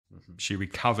she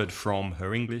recovered from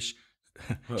her English.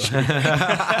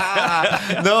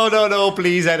 No,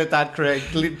 please edit that, Craig.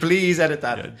 Please edit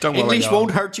that. Yeah, don't worry. English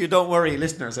won't hurt you, don't worry,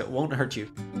 listeners, it won't hurt you.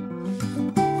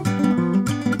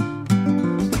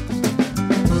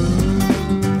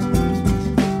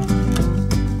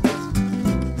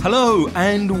 Hello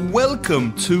and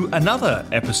welcome to another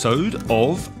episode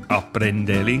of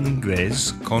Aprender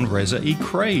Inglés con Reza y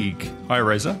Craig. Hi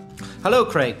Reza. Hello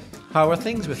Craig. How are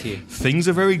things with you? Things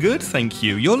are very good, thank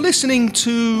you. You're listening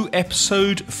to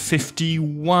episode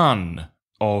 51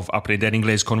 of Aprender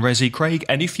Inglés con Reza y Craig.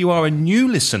 And if you are a new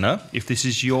listener, if this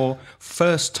is your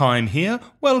first time here,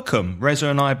 welcome. Reza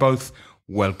and I both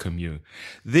welcome you.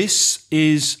 This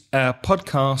is a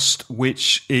podcast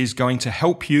which is going to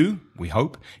help you, we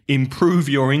hope, improve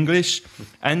your English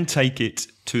and take it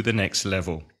to the next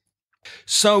level.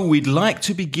 So we'd like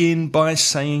to begin by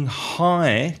saying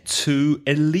hi to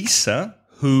Elisa,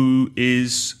 who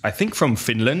is, I think, from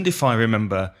Finland, if I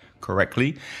remember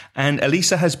correctly. And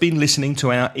Elisa has been listening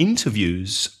to our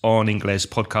interviews on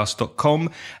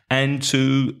inglespodcast.com and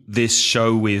to this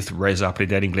show with Reza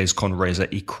Aprender Inglés con Reza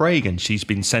y Craig. And she's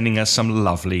been sending us some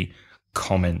lovely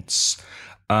comments.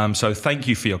 So thank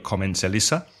you for your comments,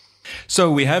 Elisa.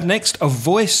 So we have next a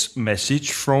voice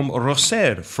message from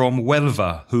Roser from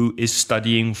Huelva, who is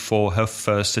studying for her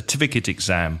first certificate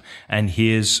exam. And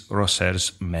here's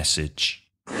Roser's message.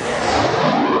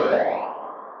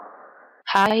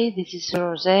 Hi, this is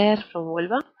Roser from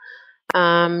Huelva.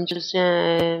 Just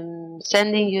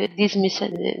sending you this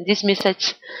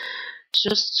message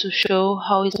just to show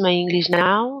how is my English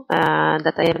now,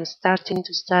 that I am starting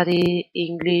to study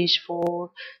English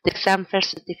for the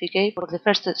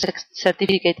first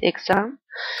certificate exam.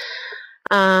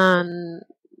 And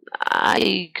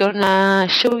I gonna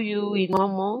show you in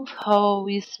 1 month how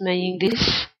is my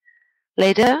English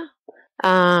later,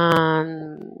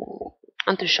 and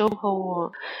to show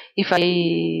how if I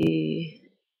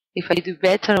do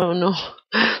better or no.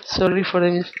 Sorry for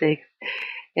the mistake.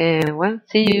 Well,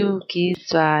 see you, kids.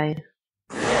 Bye.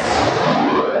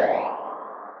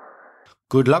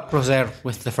 Good luck, Roser,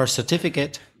 with the first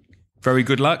certificate. Very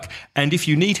good luck. And if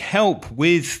you need help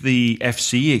with the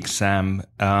FCE exam,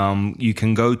 you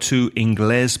can go to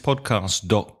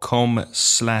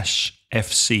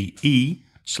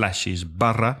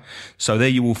inglespodcast.com/FCE/barra. So there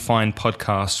you will find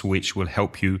podcasts which will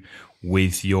help you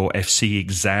with your FCE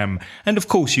exam. And of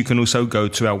course, you can also go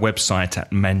to our website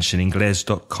at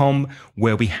mentioningles.com,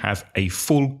 where we have a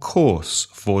full course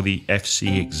for the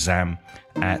FCE exam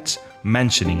at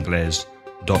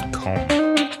mentioningles.com.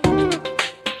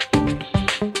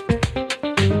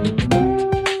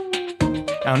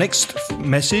 Our next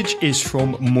message is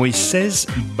from Moisés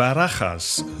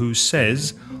Barajas, who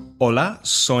says, Hola,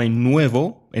 soy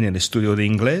nuevo en el estudio de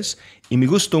inglés y me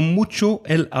gustó mucho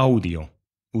el audio.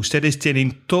 ¿Ustedes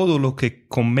tienen todo lo que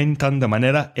comentan de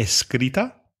manera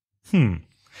escrita?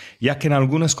 Ya que en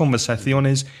algunas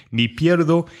conversaciones me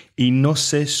pierdo y no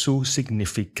sé su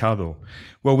significado.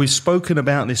 Well, we've spoken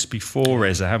about this before,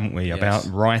 Reza, haven't we? Yes. About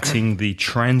writing the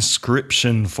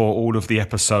transcription for all of the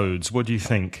episodes. What do you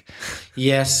think?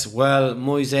 Yes, well,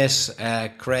 Moises,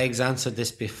 Craig's answered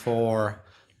this before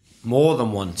more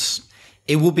than once.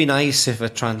 It would be nice if a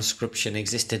transcription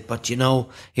existed, but you know,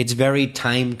 it's very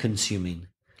time consuming.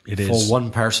 It is. For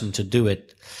one person to do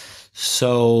it.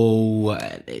 So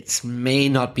it may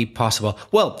not be possible.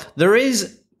 Well, there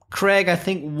is, Craig, I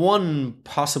think one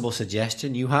possible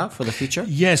suggestion you have for the future.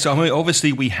 Yes, I mean,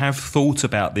 obviously we have thought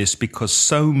about this because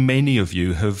so many of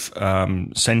you have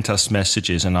sent us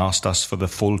messages and asked us for the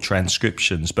full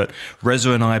transcriptions. But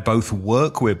Reza and I both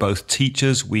work. We're both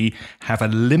teachers. We have a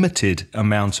limited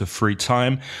amount of free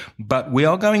time. But we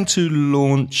are going to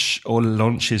launch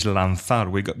is lanzar.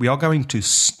 We are going to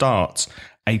start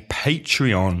a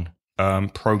Patreon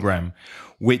program,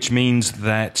 which means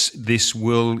that this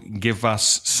will give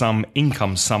us some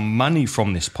income, some money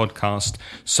from this podcast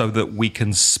so that we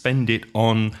can spend it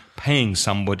on paying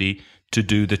somebody to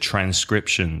do the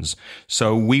transcriptions.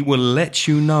 So we will let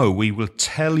you know, we will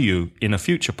tell you in a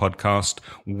future podcast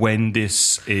when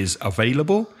this is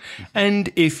available.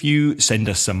 And if you send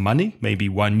us some money, maybe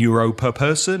 €1 per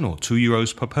person or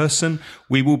 €2 per person,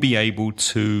 we will be able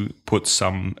to put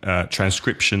some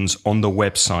transcriptions on the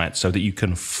website so that you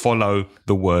can follow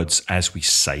the words as we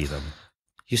say them.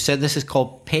 You said this is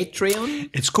called Patreon?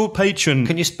 It's called Patreon.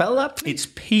 Can you spell that, please? It's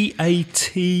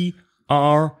Patreon.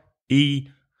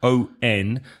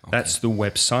 That's the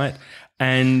website.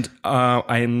 And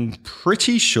I'm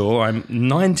pretty sure, I'm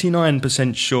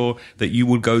 99% sure that you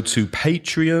will go to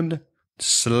Patreon/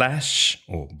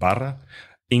 or barra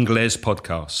Ingles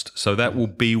podcast. So that will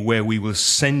be where we will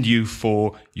send you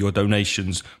for your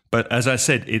donations. But as I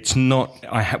said, it's not,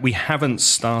 we haven't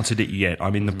started it yet.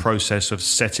 I'm in the process of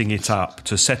setting it up.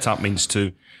 To set up means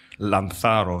to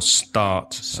lanzar or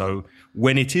start. So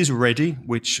when it is ready,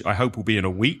 which I hope will be in a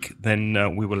week,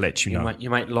 then we will let you know. You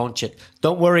might launch it.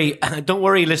 Don't worry,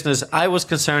 listeners. I was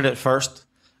concerned at first.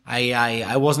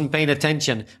 I wasn't paying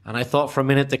attention, and I thought for a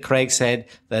minute that Craig said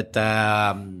that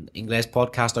Ingles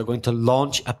Podcast are going to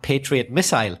launch a Patriot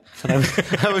missile. And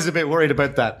I was a bit worried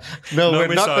about that. No, we're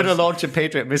missiles. not going to launch a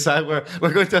Patriot missile.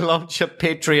 We're going to launch a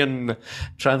Patreon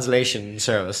translation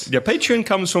service. Yeah, Patreon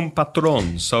comes from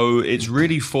patron, so it's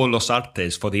really for los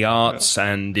artes, for the arts.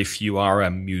 And if you are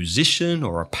a musician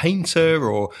or a painter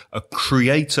or a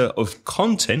creator of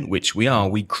content, which we are,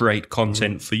 we create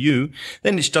content for you,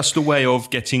 then it's just a way of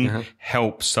getting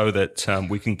help so that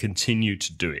we can continue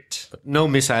to do it. But no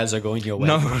missiles are going your way.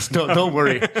 No. Don't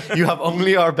worry. You have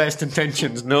only our best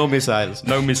intentions. No missiles.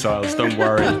 No missiles, don't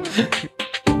worry.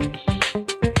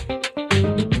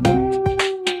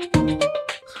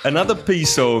 Another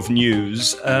piece of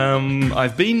news,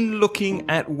 I've been looking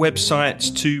at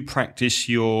websites to practice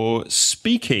your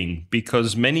speaking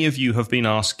because many of you have been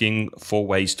asking for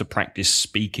ways to practice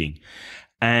speaking.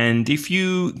 And if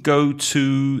you go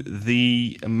to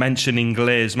the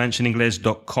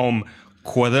mentioningles.com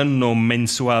Cuaderno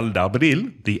Mensual de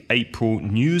Abril, the April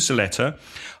newsletter,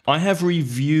 I have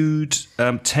reviewed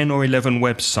 10 or 11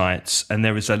 websites, and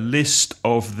there is a list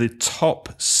of the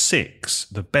top 6,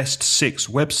 the best 6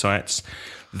 websites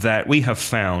that we have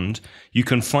found. You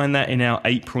can find that in our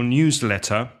April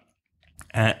newsletter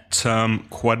at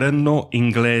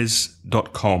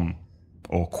cuadernoingles.com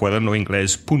or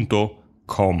cuadernoingles.com.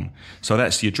 So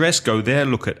that's the address. Go there,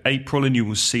 look at April, and you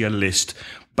will see a list.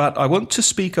 But I want to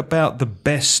speak about the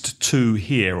best 2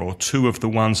 here, or 2 of the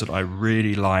ones that I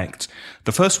really liked.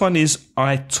 The first one is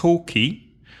italki,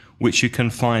 which you can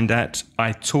find at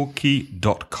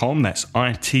italki.com. That's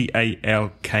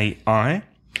ITALKI.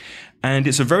 And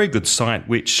it's a very good site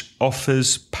which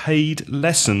offers paid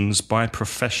lessons by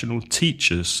professional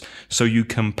teachers. So you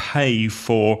can pay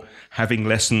for having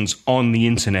lessons on the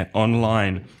internet,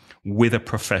 online, with a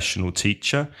professional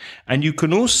teacher. And you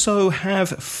can also have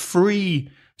free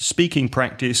speaking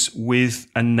practice with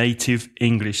a native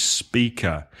English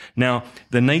speaker. Now,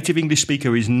 the native English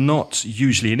speaker is not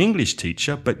usually an English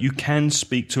teacher, but you can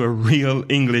speak to a real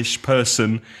English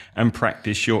person and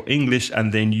practice your English,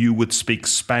 and then you would speak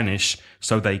Spanish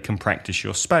so they can practice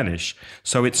your Spanish.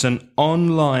 So it's an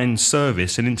online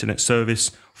service, an internet service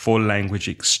for language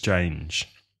exchange.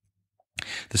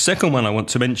 The second one I want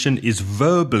to mention is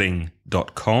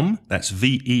verbling.com. That's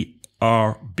VERBLING.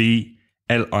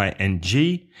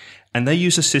 And they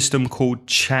use a system called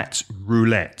chat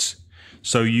roulette.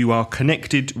 So you are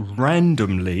connected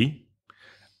randomly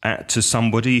to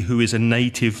somebody who is a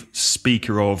native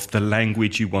speaker of the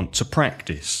language you want to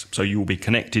practice. So you will be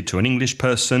connected to an English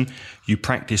person. You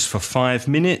practice for 5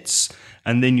 minutes,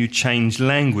 and then you change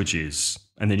languages,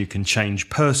 and then you can change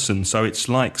person. So it's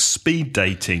like speed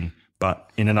dating, but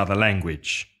in another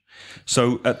language.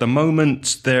 So at the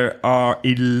moment, there are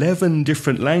 11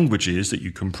 different languages that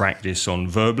you can practice on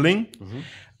Verbling,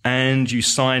 and you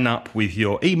sign up with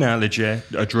your email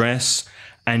address,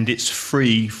 and it's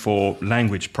free for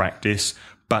language practice,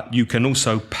 but you can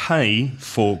also pay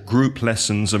for group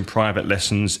lessons and private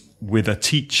lessons with a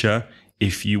teacher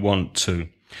if you want to.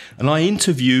 And I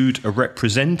interviewed a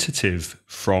representative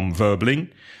from Verbling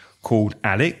called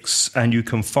Alex, and you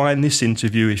can find this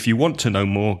interview. If you want to know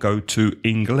more, go to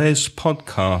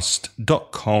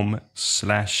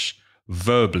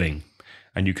inglespodcast.com/verbling,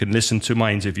 and you can listen to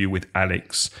my interview with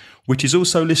Alex, which is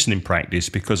also listening practice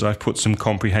because I've put some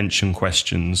comprehension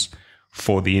questions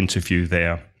for the interview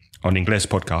there on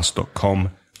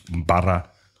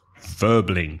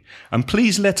inglespodcast.com/verbling. And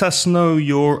please let us know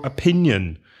your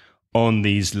opinion on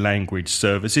these language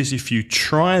services. If you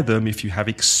try them, if you have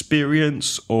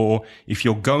experience, or if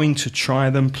you're going to try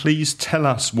them, please tell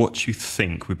us what you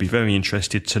think. We'd be very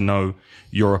interested to know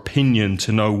your opinion,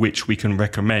 to know which we can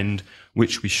recommend,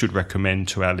 which we should recommend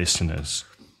to our listeners.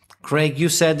 Craig, you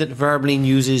said that Verbling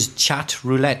uses chat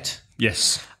roulette.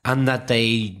 Yes. And that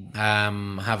they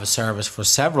have a service for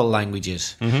several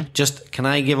languages. Just, can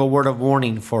I give a word of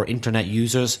warning for internet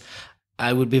users?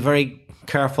 I would be very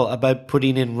careful about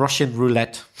putting in Russian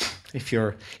roulette If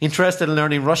you're interested in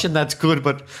learning Russian, that's good,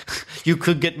 but you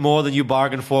could get more than you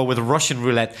bargained for with Russian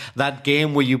roulette. That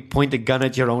game where you point a gun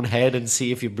at your own head and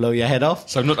see if you blow your head off.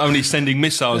 So not only sending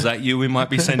missiles at you, we might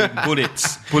be sending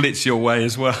bullets your way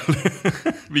as well.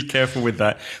 Be careful with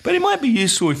that. But it might be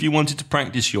useful if you wanted to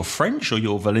practice your French or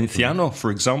your Valenciano,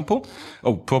 for example.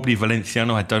 Oh, probably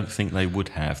Valenciano, I don't think they would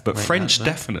have, but French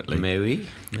definitely. Maybe.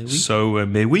 So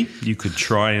maybe you could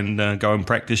try and go and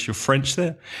practice your French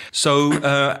there.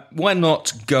 So why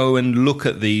not go and look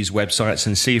at these websites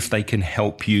and see if they can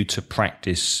help you to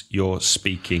practice your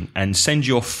speaking, and send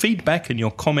your feedback and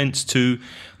your comments to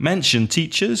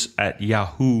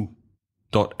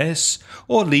mansionteachers@yahoo.es,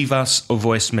 or leave us a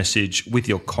voice message with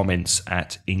your comments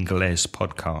at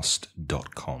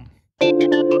inglespodcast.com.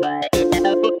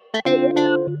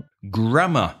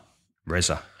 Grammar,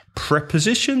 Reza.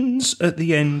 Prepositions at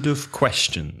the end of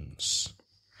questions.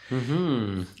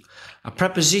 A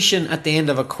preposition at the end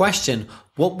of a question,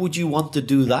 what would you want to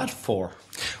do that for?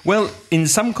 Well, in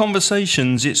some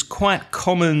conversations, it's quite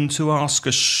common to ask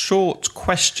a short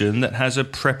question that has a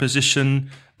preposition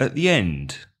at the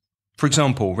end. For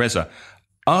example, Reza,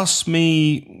 ask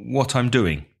me what I'm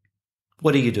doing.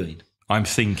 What are you doing? I'm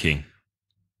thinking.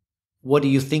 What are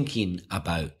you thinking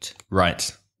about?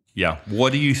 Right. Yeah.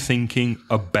 What are you thinking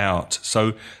about?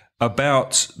 So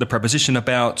about, the preposition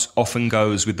about often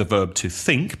goes with the verb to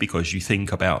think, because you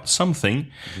think about something.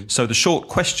 So the short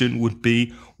question would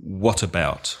be, what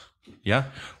about? Yeah.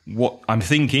 What I'm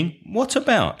thinking, what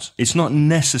about? It's not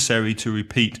necessary to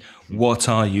repeat, what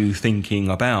are you thinking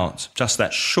about? Just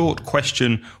that short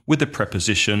question with the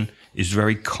preposition is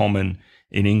very common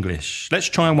in English. Let's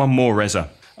try one more, Reza.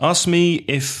 Ask me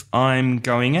if I'm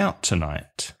going out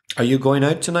tonight. Are you going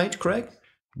out tonight, Craig?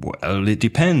 Well, it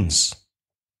depends.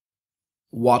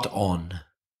 What on?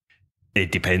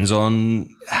 It depends on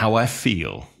how I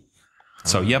feel.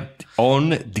 So, yep,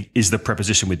 on is the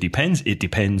preposition with depends. It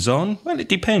depends on, well, it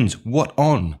depends. What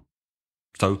on?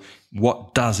 So,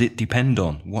 what does it depend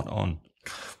on? What on?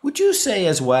 Would you say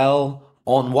as well,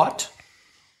 on what?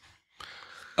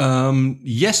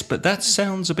 Yes, but that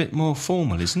sounds a bit more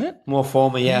formal, isn't it? More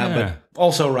formal, yeah, but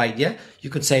also right, yeah? You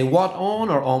could say what on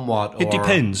or on what? It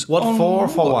depends. What on for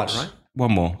what, right?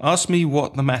 One more. Ask me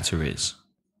what the matter is.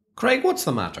 Craig, what's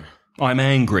the matter? I'm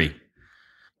angry.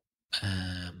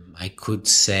 I could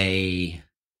say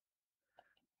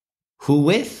who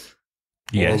with?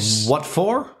 Yes. Or what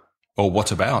for? Or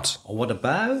what about? Or what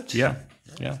about? Yeah.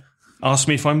 Ask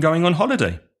me if I'm going on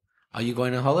holiday. Are you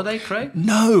going on holiday, Craig?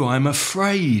 No, I'm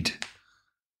afraid.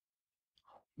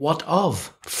 What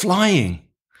of? Flying.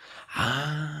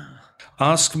 Ah.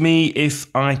 Ask me if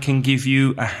I can give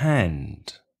you a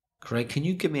hand. Craig, can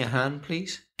you give me a hand,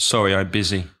 please? Sorry, I'm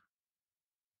busy.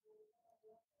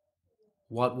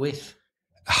 What with?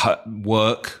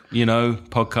 Work,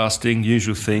 podcasting,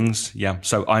 usual things. Yeah.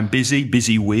 So I'm busy.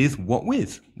 Busy with? What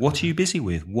with? What are you busy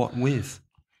with? What with?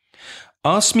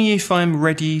 Ask me if I'm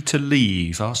ready to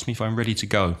leave. Ask me if I'm ready to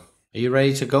go. Are you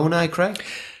ready to go now, Craig?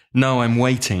 No, I'm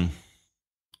waiting.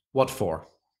 What for?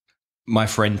 My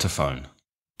friend to phone.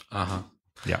 Uh-huh.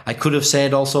 Yeah. I could have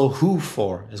said also who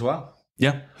for as well.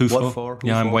 Yeah. Who for? What for?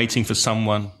 I'm waiting for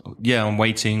someone. Yeah, I'm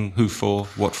waiting. Who for?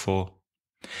 What for?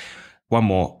 One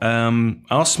more.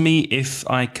 Ask me if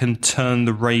I can turn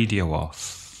the radio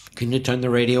off. Can you turn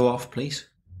the radio off, please?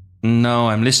 No,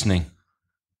 I'm listening.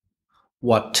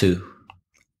 What to?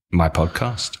 My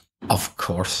podcast. Of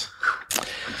course.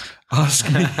 Ask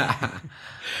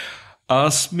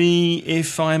me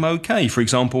if I'm okay. For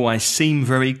example, I seem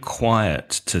very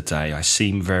quiet today. I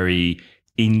seem very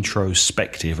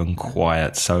introspective and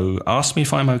quiet. So ask me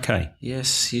if I'm okay.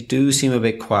 Yes, you do seem a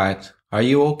bit quiet. Are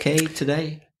you okay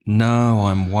today? No,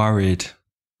 I'm worried.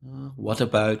 What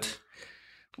about?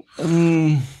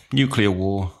 Nuclear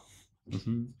war.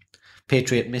 Mm-hmm.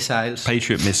 Patriot missiles.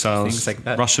 Things like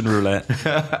that. Russian roulette.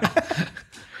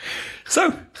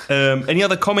 So, any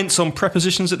other comments on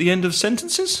prepositions at the end of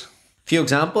sentences? Few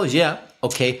examples, yeah.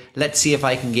 Okay, let's see if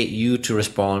I can get you to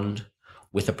respond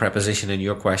with a preposition in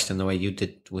your question the way you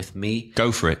did with me.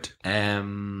 Go for it.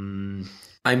 I'm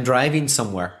driving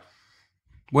somewhere.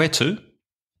 Where to?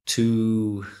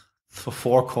 To the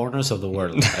four corners of the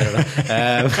world. I don't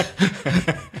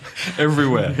know.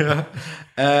 Everywhere.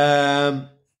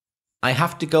 I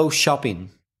have to go shopping.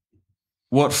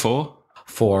 What for?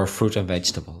 For fruit and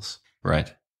vegetables.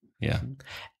 Right. Yeah.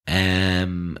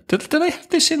 Do they have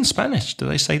this in Spanish? Do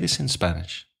they say this in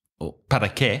Spanish? Oh. ¿Para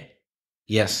qué?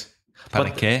 Yes. ¿Para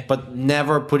qué? But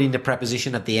never putting the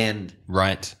preposition at the end.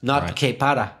 Right. Not right. que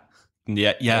para.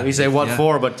 Yeah. We say what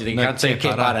for, but you can't say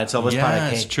que para. It's always para que. Yeah,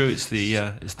 it's true. It's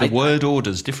the word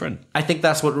order's different. I think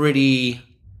that's what really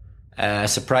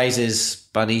surprises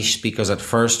Spanish speakers at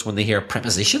first when they hear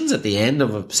prepositions at the end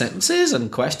of sentences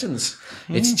and questions.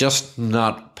 It's just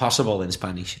not possible in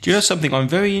Spanish. Do you know something? I'm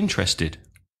very interested.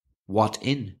 What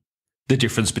in? The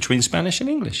difference between Spanish and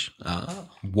English.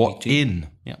 What in?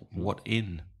 Yeah, what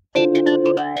in?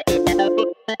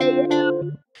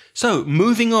 So,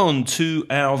 moving on to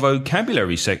our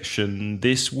vocabulary section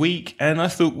this week, and I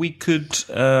thought we could,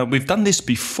 we've done this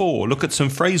before, look at some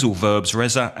phrasal verbs,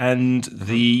 Reza, and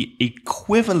the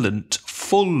equivalent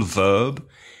full verb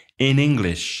in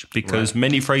English, because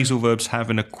many phrasal verbs have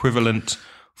an equivalent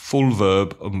full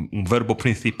verb, verbo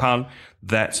principal,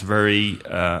 that's very,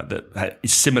 that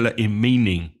is similar in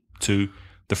meaning to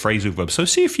the phrasal verb. So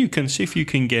see if you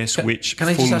can guess which Can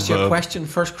I full just ask you a verb. question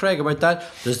first, Craig, about that?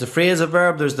 There's the phrasal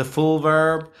verb, there's the full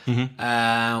verb.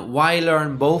 Why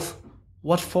learn both?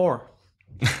 What for?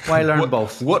 Why learn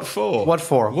both? What for? What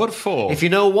for? What for? If you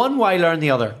know one, why learn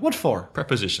the other? What for?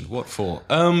 Preposition. What for?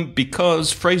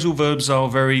 Because phrasal verbs are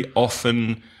very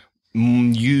often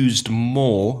used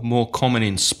more common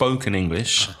in spoken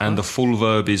English, and the full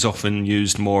verb is often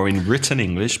used more in written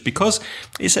English because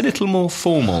it's a little more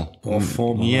formal. More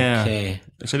formal. Yeah, Okay.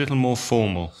 it's a little more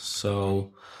formal.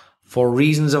 So, for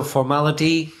reasons of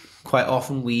formality, quite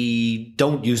often we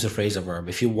don't use the phrasal verb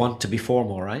if you want to be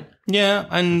formal, right? Yeah,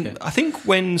 and I think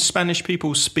when Spanish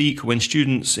people speak, when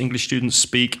English students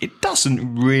speak, it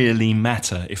doesn't really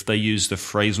matter if they use the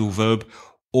phrasal verb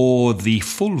or the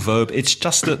full verb. It's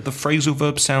just that the phrasal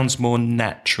verb sounds more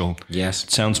natural. Yes.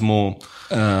 It sounds more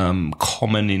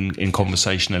common in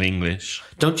conversational English.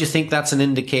 Don't you think that's an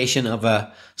indication of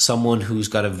someone who's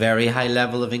got a very high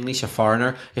level of English, a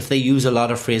foreigner? If they use a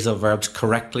lot of phrasal verbs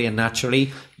correctly and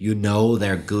naturally, you know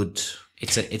they're good.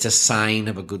 It's a sign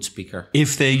of a good speaker.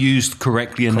 If they're used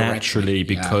correctly and Correctly, naturally,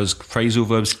 because phrasal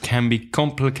verbs can be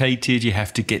complicated. You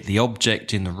have to get the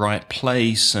object in the right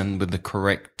place and with the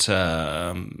correct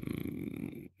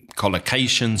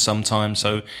collocation sometimes.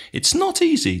 So it's not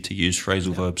easy to use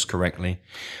phrasal verbs correctly.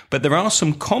 But there are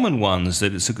some common ones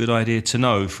that it's a good idea to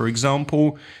know. For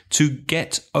example, to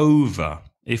get over.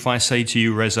 If I say to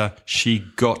you, Reza, she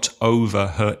got over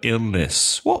her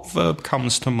illness, what verb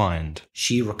comes to mind?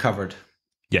 She recovered.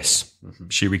 Yes,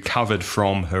 she recovered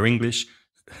from her English.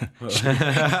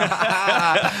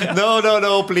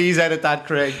 No, please edit that,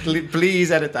 Craig.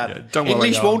 Please edit that. Yeah, don't worry,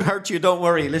 English won't hurt you. Don't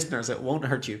worry, listeners. It won't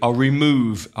hurt you. I'll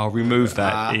remove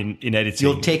that in editing.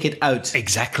 You'll take it out.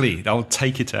 Exactly. I'll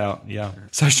take it out. Yeah.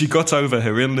 So she got over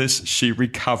her illness. She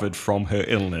recovered from her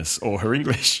illness or her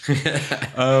English.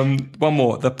 One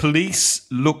more. The police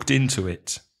looked into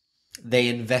it. They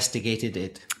investigated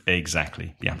it.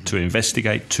 Exactly. Yeah. To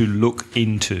investigate, to look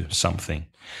into something.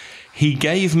 He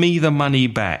gave me the money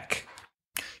back.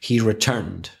 He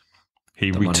returned.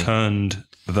 He returned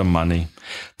the money.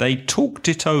 They talked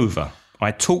it over.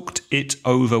 I talked it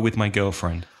over with my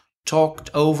girlfriend. Talked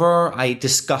over. I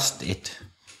discussed it.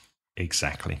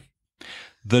 Exactly.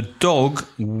 The dog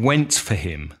went for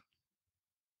him.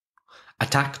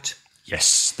 Attacked.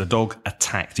 Yes, the dog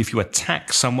attacked. If you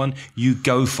attack someone, you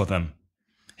go for them.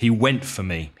 He went for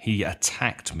me. He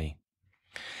attacked me.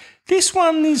 This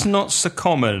one is not so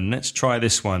common. Let's try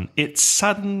this one. It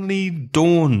suddenly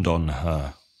dawned on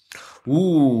her.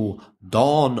 Ooh,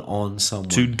 dawn on someone.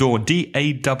 To dawn,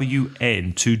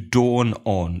 D-A-W-N, to dawn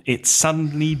on. It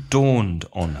suddenly dawned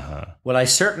on her. Well, I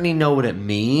certainly know what it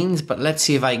means, but let's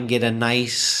see if I can get a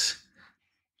nice,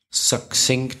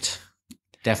 succinct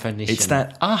definition. It's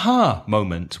that aha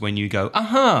moment when you go,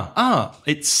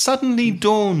 it suddenly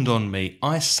dawned on me.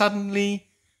 I suddenly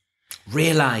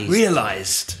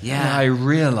realized. Yeah. I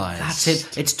realized. That's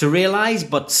it. It's to realize,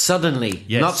 but suddenly,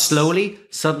 Yes. not slowly,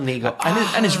 suddenly go.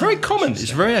 And it's very common.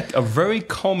 It's a very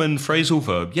common phrasal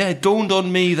verb. Yeah, it dawned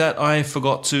on me that I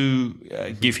forgot to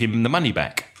give him the money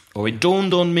back. Or it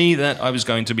dawned on me that I was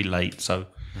going to be late. So,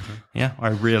 yeah, I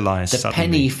realized The suddenly.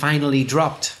 penny finally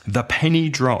dropped. The penny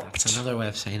dropped. That's another way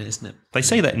of saying it, isn't it? They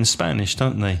say that in Spanish,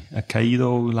 don't they? Ha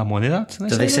caído la moneda.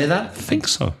 Do they say that? I think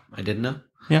so. I didn't know.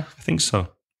 Yeah, I think so.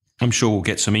 I'm sure we'll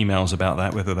get some emails about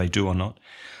that, whether they do or not.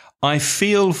 I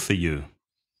feel for you.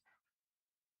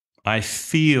 I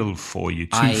feel for you.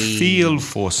 To feel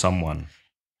for someone.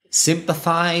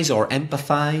 Sympathize or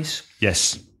empathize.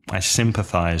 Yes, I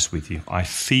sympathize with you. I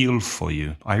feel for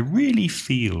you. I really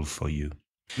feel for you.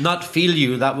 Not feel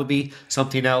you. That would be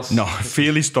something else. No,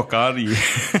 feel is tocar you.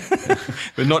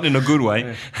 But not in a good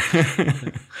way.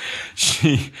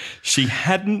 She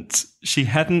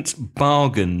hadn't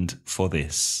bargained for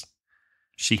this.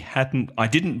 I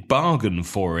didn't bargain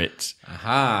for it.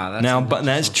 Aha. Now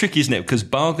it's tricky, isn't it? Because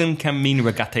bargain can mean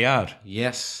regatear.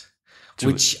 Yes.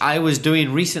 which I was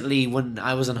doing recently when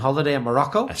I was on holiday in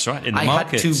Morocco. That's right, in the I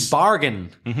markets. had to bargain.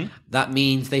 That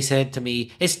means they said to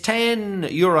me, it's 10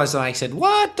 euros. And I said,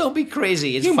 what? Don't be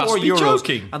crazy. It's You 4 must be euros.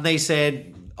 joking. And they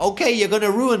said, okay, you're going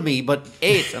to ruin me, but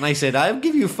 8. And I said, I'll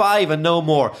give you 5 and no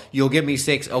more. You'll give me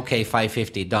 6. Okay,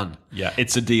 5.50, done. Yeah,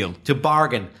 it's a deal. To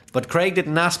bargain. But Craig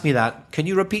didn't ask me that. Can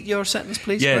you repeat your sentence,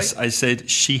 please, Yes, Craig? I said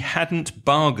she hadn't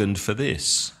bargained for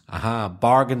this. Aha,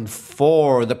 bargain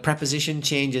for. The preposition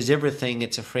changes everything.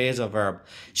 It's a phrasal verb.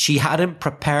 She hadn't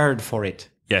prepared for it.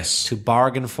 Yes. To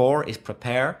bargain for is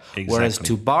prepare, whereas Exactly.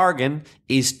 to bargain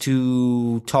is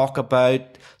to talk about,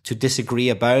 to disagree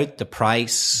about the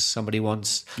price.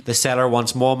 The seller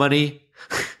wants more money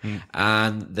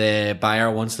and the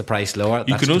buyer wants the price lower. You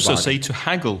That's can to also bargain. say to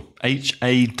haggle,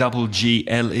 Haggle,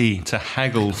 to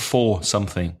haggle for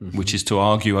something, which is to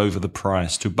argue over the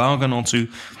price. To bargain or to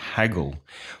haggle.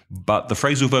 But the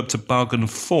phrasal verb to bargain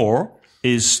for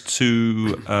is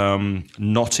to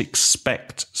not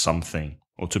expect something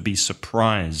or to be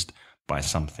surprised by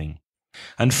something.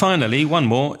 And finally, one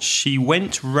more. She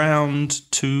went round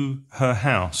to her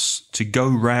house, to go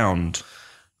round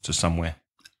to somewhere.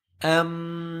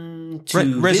 To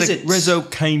visit. Rezo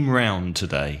came round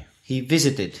today. He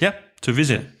visited. Yeah, to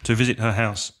visit her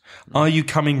house. Are you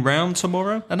coming round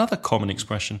tomorrow? Another common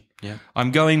expression. Yeah. I'm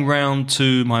going round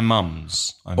to my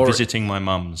mum's. I'm visiting my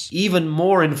mum's. Even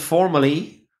more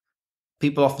informally,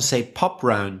 people often say pop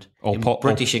round Or in pop-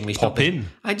 British or English. pop don't they? in.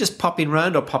 I'm just popping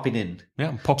round or popping in. Yeah,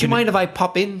 I'm popping Do you mind if I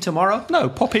pop in tomorrow? No,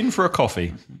 pop in for a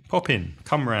coffee. Pop in.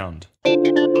 Come round.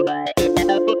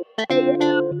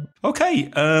 Okay,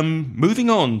 moving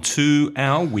on to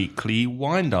our weekly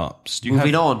wind-ups.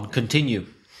 Moving on, continue.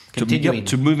 Continuing.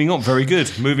 To moving on. Very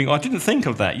good. Moving on. I didn't think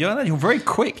of that. You're very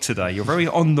quick today. You're very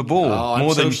on the ball.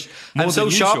 Oh, I'm so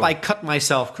sharp I cut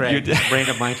myself, Craig. Brain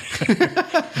of mine.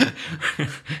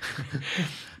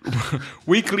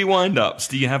 Weekly wind-ups.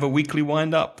 Do you have a weekly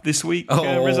wind-up this week,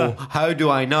 Oh, Reza? how do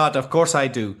I not? Of course I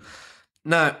do.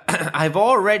 Now, I've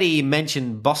already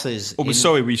mentioned buses. Oh, but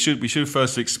sorry, we should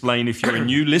first explain if you're a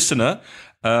new listener,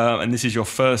 and this is your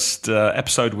first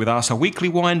episode with us. A weekly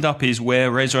wind-up is where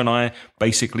Reza and I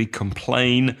basically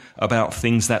complain about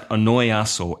things that annoy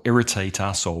us or irritate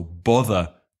us or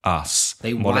bother us.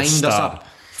 They wind us up.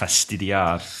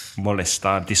 Fastidiar,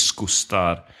 molestar,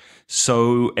 disgustar.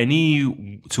 So,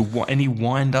 any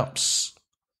wind-ups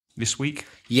this week?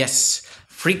 Yes,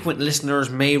 frequent listeners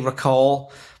may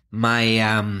recall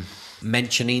my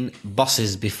mentioning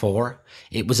buses before.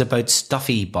 It was about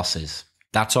stuffy buses.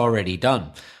 That's already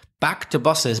done. Back to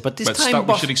buses, but this time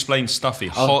we should explain stuffy.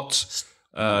 Hot,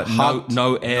 hot,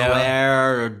 no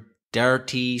air.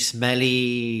 Dirty,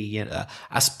 smelly,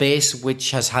 a space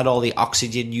which has had all the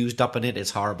oxygen used up in it.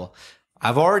 It's horrible.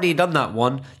 I've already done that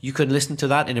one. You can listen to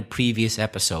that in a previous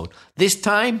episode. This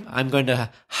time, I'm going to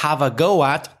have a go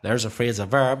at, there's a phrase, a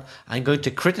verb, I'm going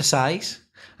to criticize,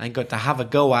 I'm going to have a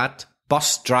go at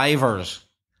bus drivers.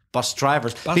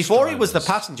 Before it was the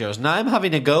passengers. Now I'm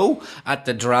having a go at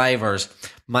the drivers.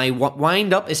 My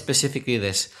wind up is specifically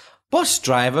this. Bus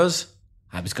drivers,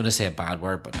 I was going to say a bad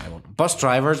word, but I won't. Bus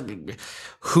drivers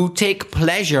who take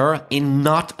pleasure in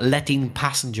not letting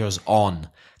passengers on.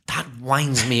 That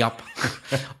winds me up.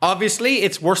 Obviously,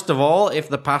 it's worst of all if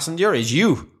the passenger is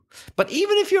you. But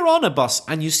even if you're on a bus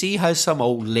and you see how some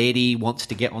old lady wants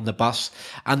to get on the bus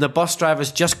and the bus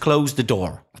driver's just closed the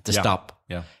door at the stop.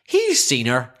 Yeah. He's seen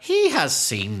her. He has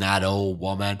seen that old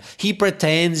woman. He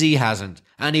pretends he hasn't.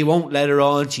 And he won't let her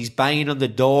on. She's banging on the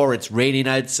door. It's raining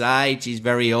outside. She's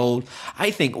very old.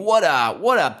 I think, what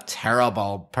a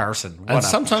terrible person. And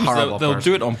sometimes they'll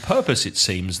do it on purpose, it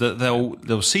seems. That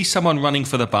they'll see someone running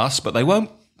for the bus, but they won't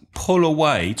pull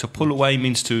away. To pull away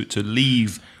means to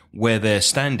leave where they're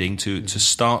standing, to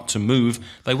start to move.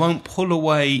 They won't pull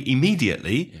away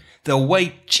immediately. They'll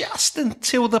wait just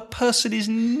until the person is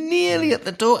nearly at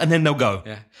the door, and then they'll go.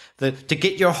 Yeah. To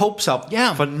get your hopes up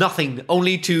for nothing,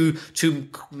 only to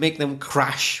make them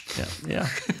crash. Yeah.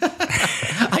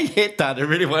 I hate that. I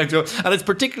really want to. And it's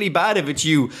particularly bad if it's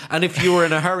you. And if you were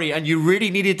in a hurry and you really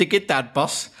needed to get that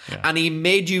bus and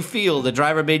the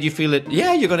driver made you feel it,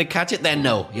 yeah, you're going to catch it. Then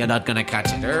no, you're not going to catch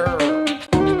it.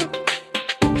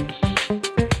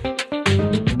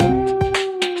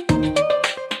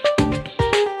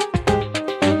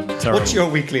 What's your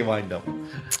weekly wind-up?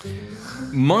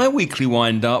 My weekly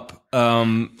wind-up,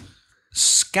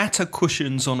 scatter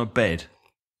cushions on a bed.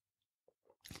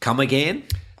 Come again?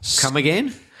 Come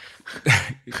again?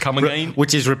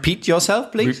 Which is repeat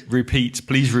yourself, please.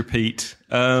 Please repeat.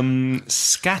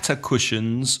 Scatter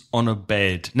cushions on a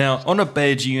bed. Now, on a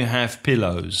bed you have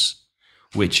pillows,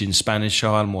 which in Spanish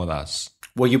are almohadas.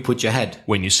 Where you put your head.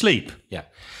 when you sleep. Yeah.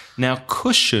 Now,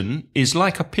 cushion is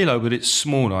like a pillow, but it's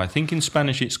smaller. I think in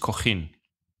Spanish it's cojín.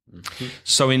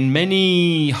 So in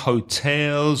many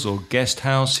hotels or guest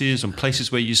houses and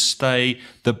places where you stay,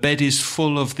 the bed is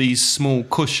full of these small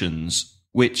cushions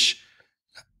which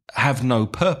have no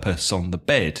purpose on the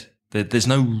bed. There's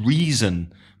no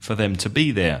reason for them to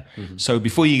be there. So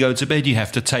before you go to bed, you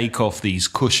have to take off these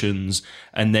cushions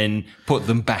and then put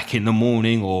them back in the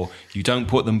morning, or you don't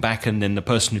put them back and then the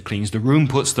person who cleans the room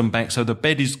puts them back. So the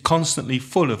bed is constantly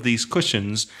full of these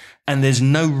cushions and there's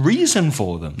no reason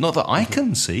for them. Not that I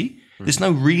can see. There's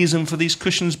no reason for these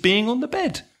cushions being on the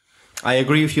bed. I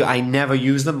agree with you. I never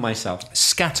use them myself.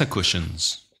 Scatter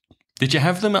cushions. Did you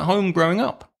have them at home growing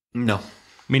up? No.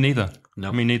 Me neither.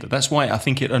 No. Me neither. That's why I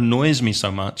think it annoys me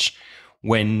so much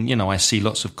when, I see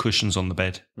lots of cushions on the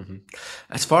bed.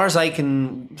 As far as I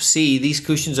can see, these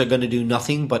cushions are going to do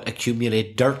nothing but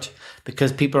accumulate dirt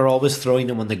because people are always throwing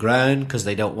them on the ground because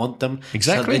they don't want them.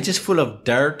 Exactly. So they're just full of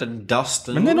dirt and dust.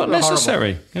 And they're not horrible.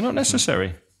 necessary. They're not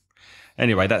necessary.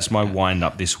 Anyway, that's my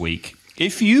wind-up this week.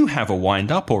 If you have a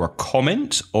wind-up or a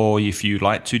comment, or if you'd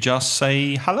like to just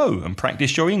say hello and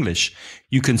practice your English,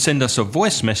 you can send us a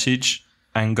voice message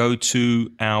and go to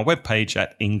our webpage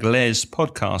at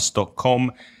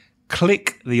inglespodcast.com,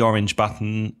 click the orange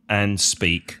button and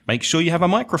speak. Make sure you have a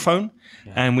microphone,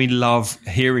 and we love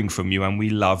hearing from you and we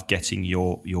love getting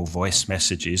your voice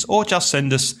messages. Or just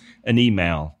send us an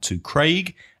email to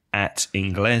Craig at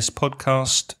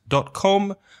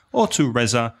inglespodcast.com or to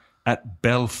Reza at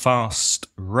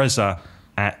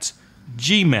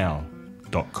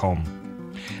belfastreza@gmail.com.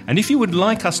 And if you would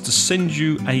like us to send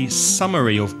you a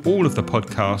summary of all of the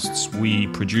podcasts we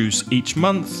produce each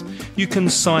month, you can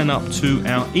sign up to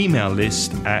our email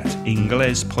list at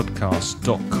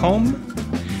inglespodcast.com.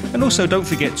 And also don't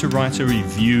forget to write a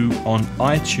review on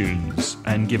iTunes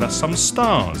and give us some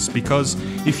stars, because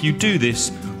if you do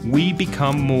this, we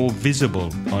become more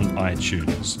visible on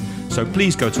iTunes. So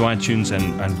please go to iTunes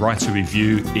and write a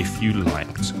review if you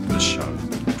liked the show.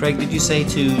 Craig, did you say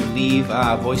to leave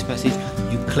a voice message,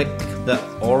 you click the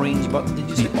orange button, did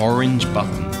you say? The orange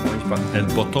button. Orange button. El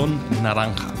botón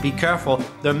naranja. Be careful.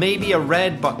 There may be a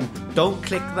red button. Don't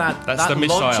click that. That's that the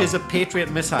missile. launches a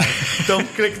Patriot missile. Don't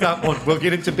click that one. We'll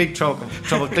get into big trouble.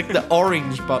 Click the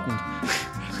orange button.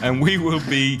 And we will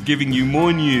be giving you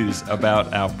more news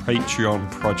about our Patreon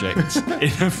project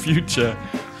in a future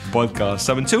podcast.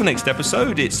 So until next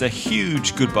episode, it's a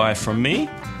huge goodbye from me.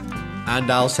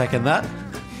 And I'll second that.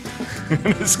 And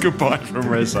it's goodbye from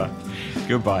Reza.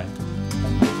 Goodbye.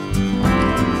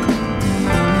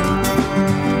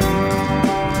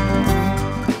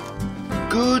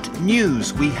 Good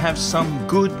news. We have some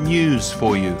good news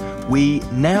for you. We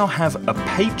now have a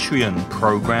Patreon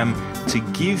program to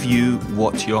give you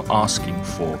what you're asking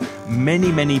for.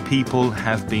 Many people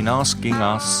have been asking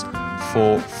us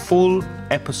for full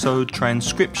episode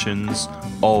transcriptions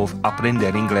of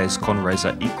Aprender Inglés con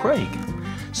Reza y Craig.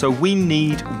 So we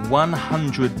need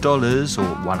 $100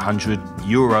 or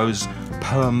 €100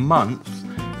 per month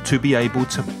to be able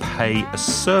to pay a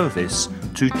service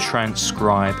to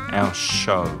transcribe our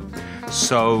show.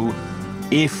 So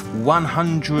if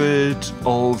 100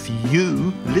 of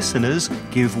you listeners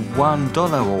give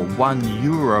 $1 or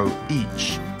 €1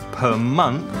 each per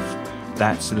month,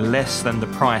 that's less than the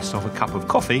price of a cup of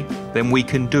coffee, then we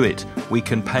can do it. We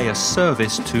can pay a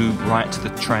service to write the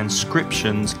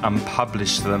transcriptions and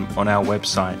publish them on our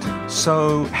website.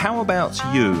 So how about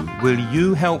you? Will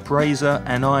you help Reza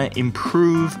and I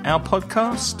improve our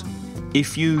podcast?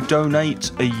 If you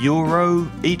donate €1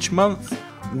 each month,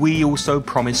 we also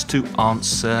promise to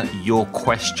answer your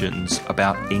questions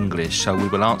about English. So we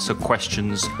will answer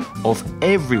questions of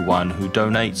everyone who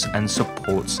donates and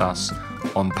supports us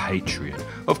on Patreon.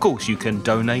 Of course, you can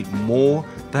donate more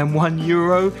than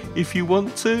 €1 if you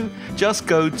want to. Just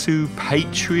go to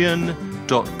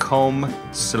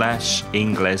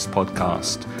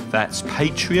patreon.com/inglespodcast. That's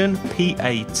Patreon,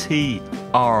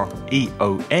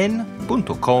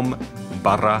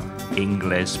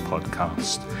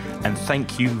 patreon.com/inglespodcast. And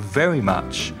thank you very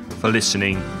much for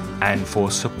listening and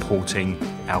for supporting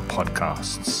our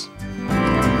podcasts.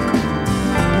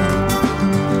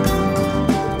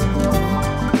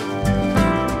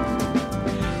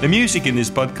 The music in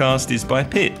this podcast is by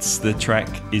Pitts. The track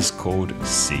is called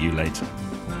See You Later.